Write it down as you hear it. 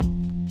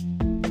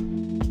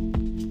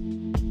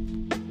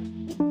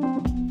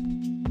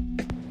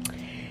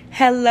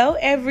Hello,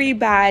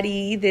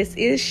 everybody. This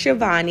is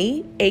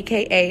Shivani,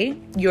 aka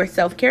your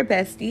self-care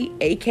bestie,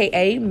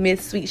 aka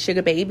Miss Sweet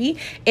Sugar Baby,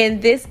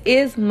 and this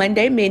is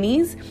Monday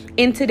Minis.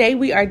 And today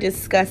we are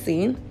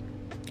discussing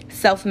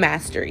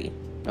self-mastery.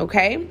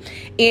 Okay,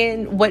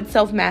 and what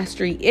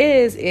self-mastery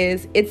is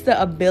it's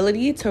the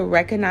ability to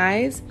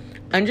recognize,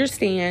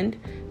 understand,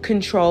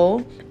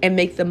 control, and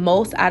make the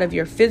most out of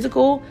your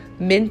physical,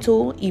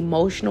 mental,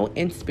 emotional,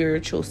 and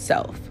spiritual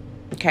self.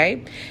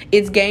 Okay,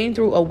 it's gained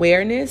through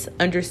awareness,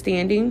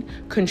 understanding,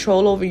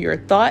 control over your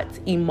thoughts,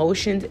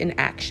 emotions, and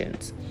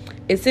actions.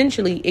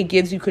 Essentially, it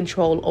gives you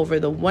control over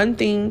the one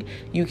thing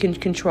you can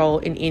control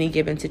in any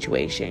given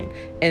situation,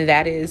 and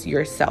that is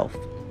yourself.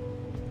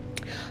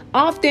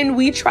 Often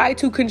we try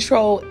to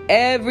control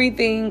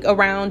everything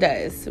around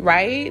us,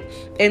 right?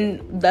 And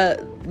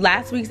the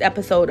last week's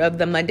episode of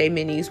the Monday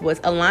Minis was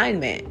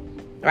alignment,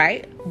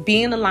 right?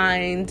 Being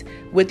aligned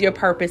with your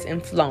purpose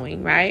and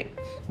flowing, right?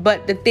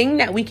 But the thing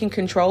that we can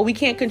control, we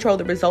can't control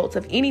the results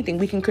of anything.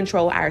 We can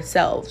control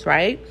ourselves,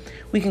 right?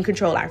 We can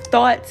control our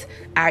thoughts,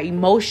 our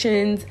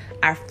emotions,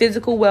 our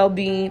physical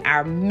well-being,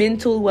 our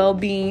mental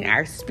well-being,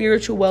 our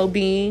spiritual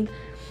well-being.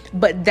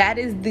 But that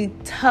is the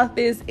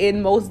toughest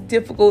and most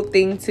difficult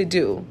thing to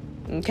do.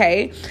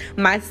 Okay.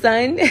 My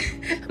son,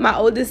 my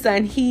oldest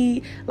son,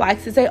 he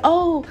likes to say,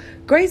 "Oh,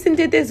 Grayson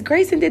did this,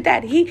 Grayson did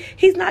that.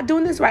 He's not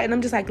doing this right." And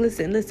I'm just like,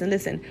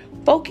 listen.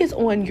 Focus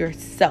on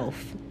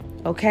yourself.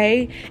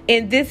 Okay.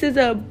 And this is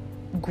a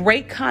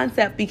great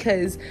concept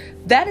because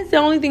that is the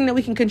only thing that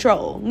we can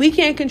control. We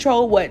can't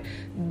control what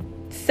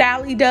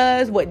Sally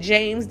does, what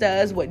James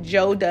does, what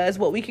Joe does.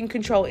 What we can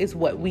control is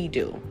what we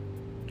do.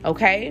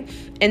 Okay.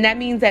 And that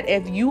means that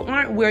if you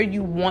aren't where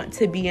you want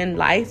to be in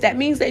life, that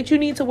means that you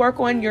need to work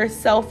on your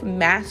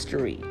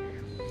self-mastery.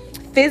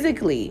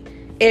 Physically,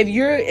 if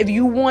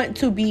you want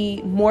to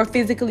be more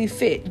physically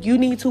fit, you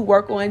need to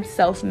work on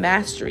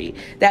self-mastery.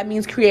 That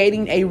means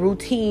creating a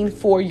routine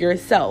for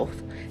yourself,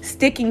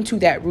 sticking to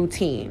that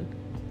routine.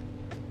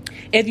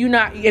 If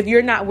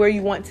you're not where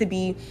you want to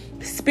be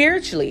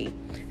spiritually,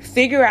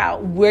 figure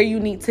out where you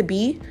need to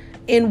be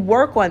and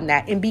work on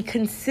that and be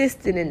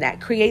consistent in that.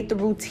 Create the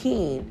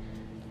routine.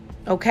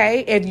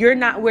 Okay? If you're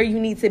not where you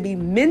need to be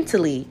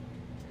mentally,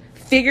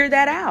 figure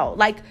that out.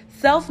 Like,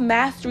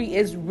 self-mastery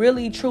is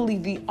really, truly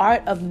the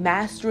art of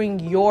mastering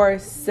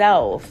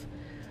yourself.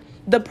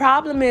 The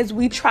problem is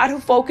we try to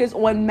focus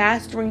on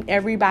mastering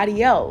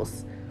everybody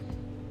else.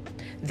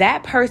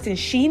 That person,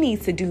 she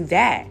needs to do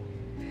that.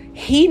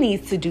 He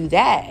needs to do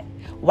that.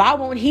 Why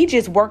won't he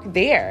just work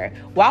there?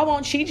 Why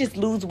won't she just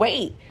lose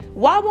weight?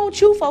 Why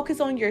won't you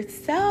focus on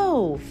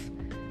yourself?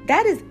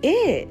 That is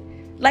it.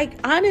 Like,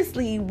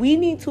 honestly, we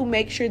need to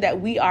make sure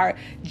that we are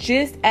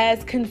just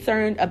as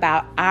concerned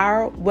about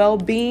our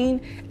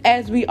well-being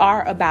as we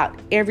are about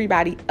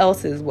everybody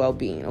else's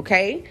well-being,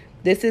 okay?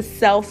 This is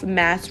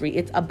self-mastery.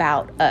 It's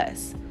about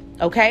us,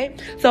 okay?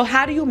 So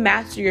how do you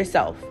master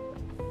yourself?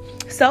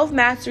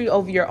 Self-mastery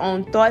over your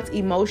own thoughts,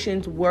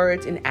 emotions,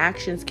 words, and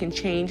actions can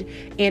change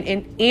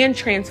and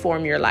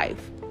transform your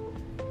life.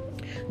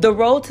 The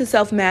road to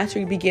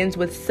self-mastery begins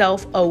with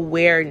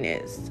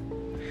self-awareness.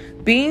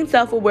 Being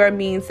self-aware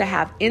means to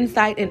have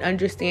insight and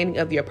understanding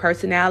of your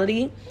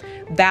personality,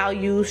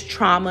 values,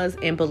 traumas,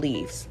 and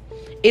beliefs.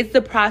 It's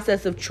the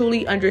process of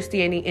truly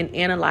understanding and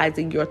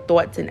analyzing your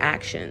thoughts and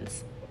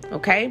actions.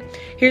 Okay?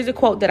 Here's a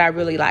quote that I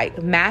really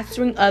like.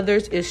 Mastering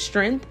others is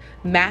strength.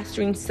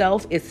 Mastering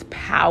self is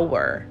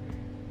power.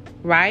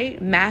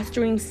 Right?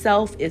 Mastering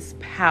self is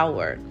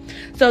power.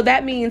 So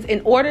that means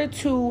in order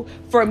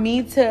for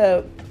me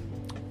to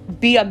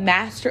be a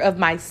master of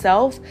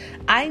myself,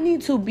 I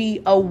need to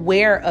be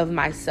aware of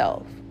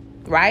myself,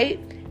 right?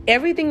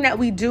 Everything that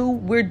we do,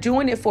 we're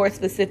doing it for a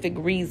specific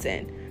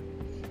reason.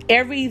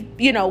 Every,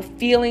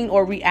 feeling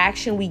or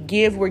reaction we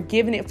give, we're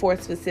giving it for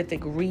a specific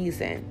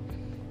reason.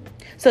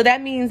 So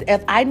that means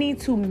if I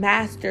need to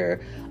master,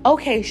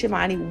 okay,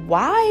 Shivani,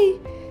 why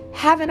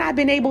haven't I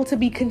been able to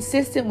be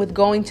consistent with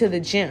going to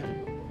the gym?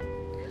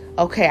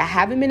 Okay, I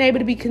haven't been able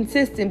to be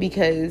consistent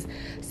because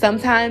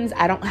sometimes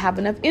I don't have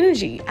enough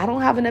energy. I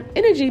don't have enough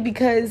energy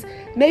because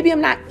maybe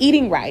I'm not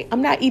eating right.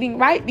 I'm not eating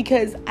right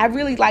because I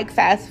really like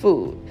fast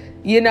food.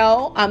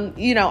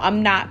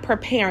 I'm not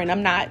preparing.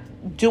 I'm not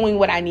doing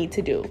what I need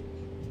to do.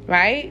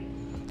 Right?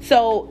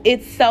 So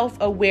it's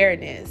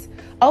self-awareness.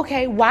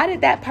 Okay, why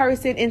did that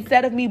person,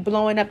 instead of me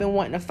blowing up and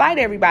wanting to fight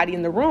everybody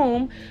in the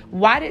room,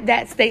 why did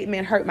that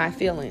statement hurt my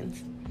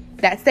feelings?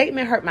 That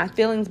statement hurt my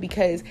feelings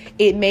because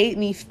it made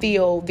me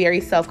feel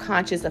very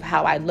self-conscious of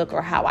how I look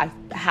or how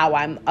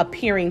I'm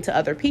appearing to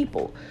other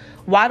people.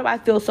 Why do I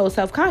feel so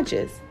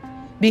self-conscious?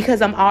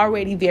 Because I'm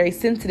already very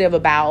sensitive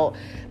about,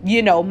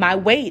 my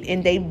weight,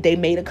 and they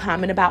made a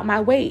comment about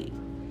my weight.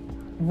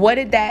 What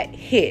did that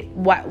hit?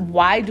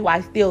 Why do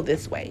I feel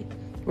this way?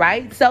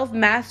 Right?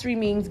 Self-mastery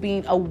means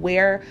being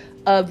aware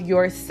of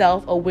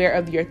yourself, aware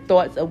of your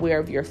thoughts, aware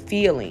of your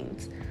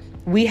feelings.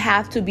 We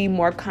have to be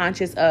more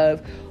conscious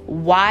of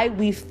why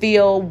we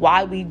feel,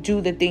 why we do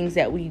the things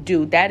that we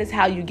do. That is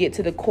how you get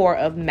to the core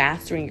of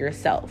mastering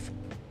yourself.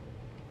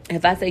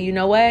 If I say, you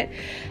know what,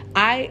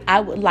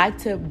 I would like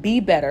to be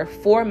better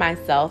for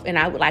myself, and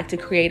I would like to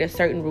create a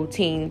certain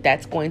routine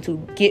that's going to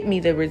get me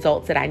the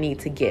results that I need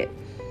to get.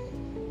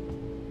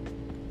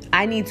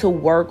 I need to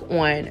work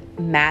on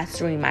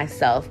mastering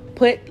myself,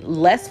 put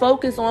less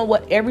focus on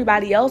what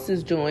everybody else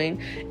is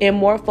doing and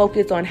more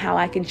focus on how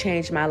I can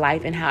change my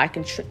life and how I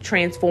can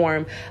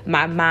transform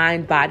my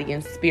mind, body,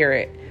 and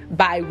spirit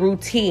by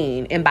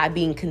routine and by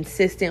being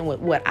consistent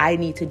with what I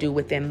need to do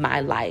within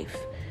my life.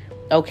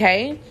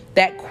 Okay?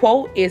 That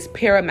quote is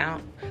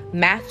paramount.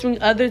 Mastering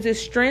others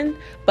is strength,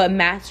 but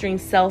mastering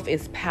self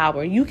is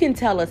power. You can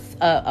tell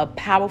a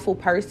powerful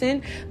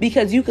person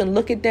because you can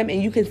look at them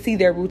and you can see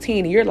their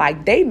routine and you're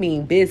like, they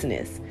mean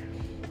business,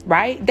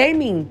 right? They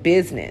mean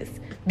business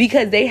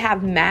because they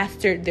have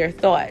mastered their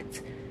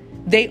thoughts.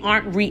 They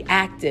aren't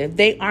reactive.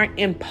 They aren't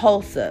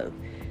impulsive.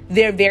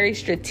 They're very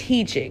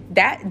strategic.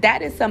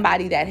 That is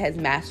somebody that has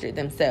mastered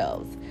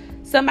themselves.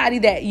 Somebody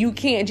that you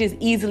can't just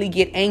easily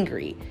get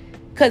angry.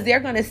 Because they're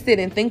going to sit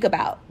and think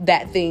about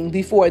that thing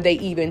before they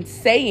even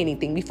say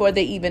anything, before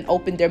they even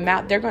open their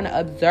mouth. They're going to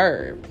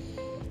observe.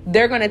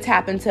 They're going to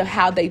tap into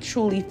how they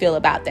truly feel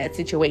about that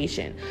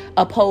situation,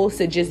 opposed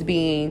to just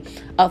being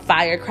a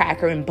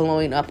firecracker and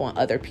blowing up on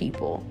other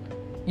people.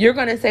 You're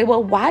going to say,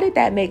 well, why did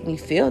that make me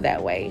feel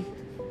that way?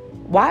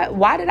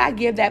 Why did I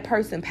give that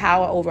person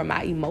power over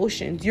my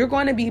emotions? You're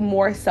going to be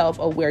more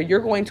self-aware. You're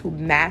going to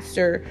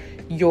master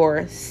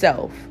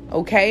yourself.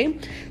 Okay?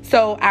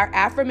 So our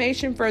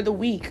affirmation for the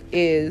week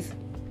is,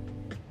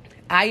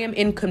 I am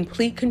in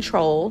complete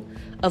control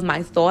of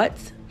my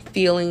thoughts,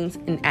 feelings,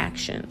 and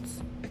actions.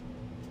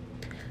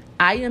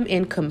 I am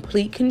in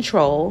complete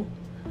control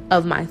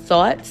of my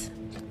thoughts,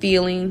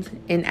 feelings,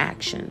 and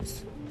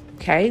actions.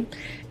 Okay?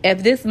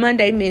 If this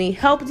Monday Mini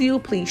helped you,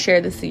 please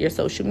share this to your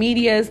social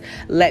medias.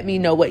 Let me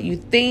know what you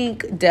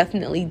think.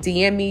 Definitely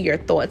DM me your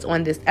thoughts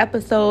on this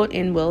episode,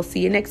 and we'll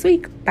see you next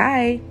week.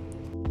 Bye.